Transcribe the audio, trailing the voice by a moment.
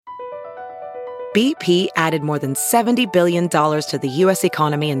BP added more than $70 billion to the U.S.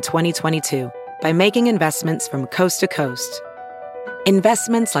 economy in 2022 by making investments from coast to coast.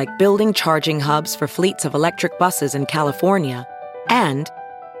 Investments like building charging hubs for fleets of electric buses in California and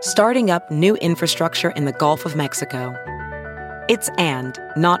starting up new infrastructure in the Gulf of Mexico. It's and,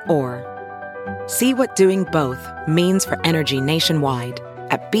 not or. See what doing both means for energy nationwide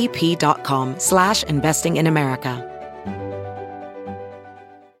at bp.com/investing in America.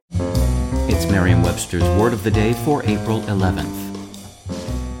 It's Merriam-Webster's Word of the Day for April 11th.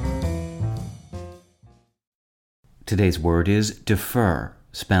 Today's word is defer,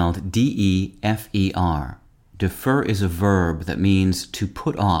 spelled D-E-F-E-R. Defer is a verb that means to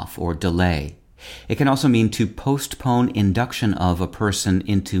put off or delay. It can also mean to postpone induction of a person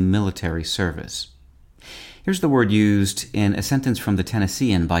into military service. Here's the word used in a sentence from the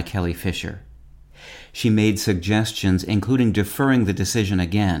Tennessean by Kelly Fisher. She made suggestions including deferring the decision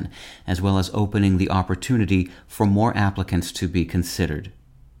again, as well as opening the opportunity for more applicants to be considered.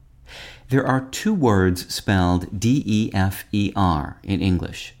 There are two words spelled D-E-F-E-R in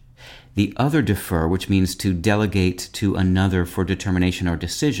English. The other defer, which means to delegate to another for determination or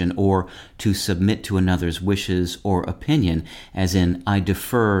decision, or to submit to another's wishes or opinion, as in, I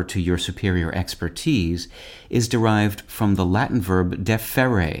defer to your superior expertise, is derived from the Latin verb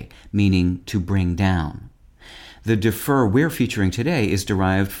deferre, meaning to bring down. The defer we're featuring today is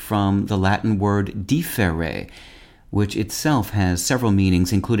derived from the Latin word differre, which itself has several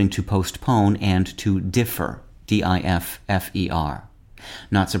meanings, including to postpone and to differ, D-I-F-F-E-R.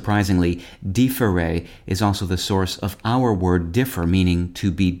 Not surprisingly, differre is also the source of our word differ, meaning to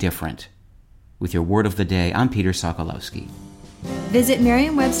be different. With your Word of the Day, I'm Peter Sokolowski. Visit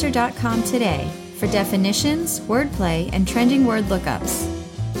Merriam-Webster.com today for definitions, wordplay, and trending word lookups.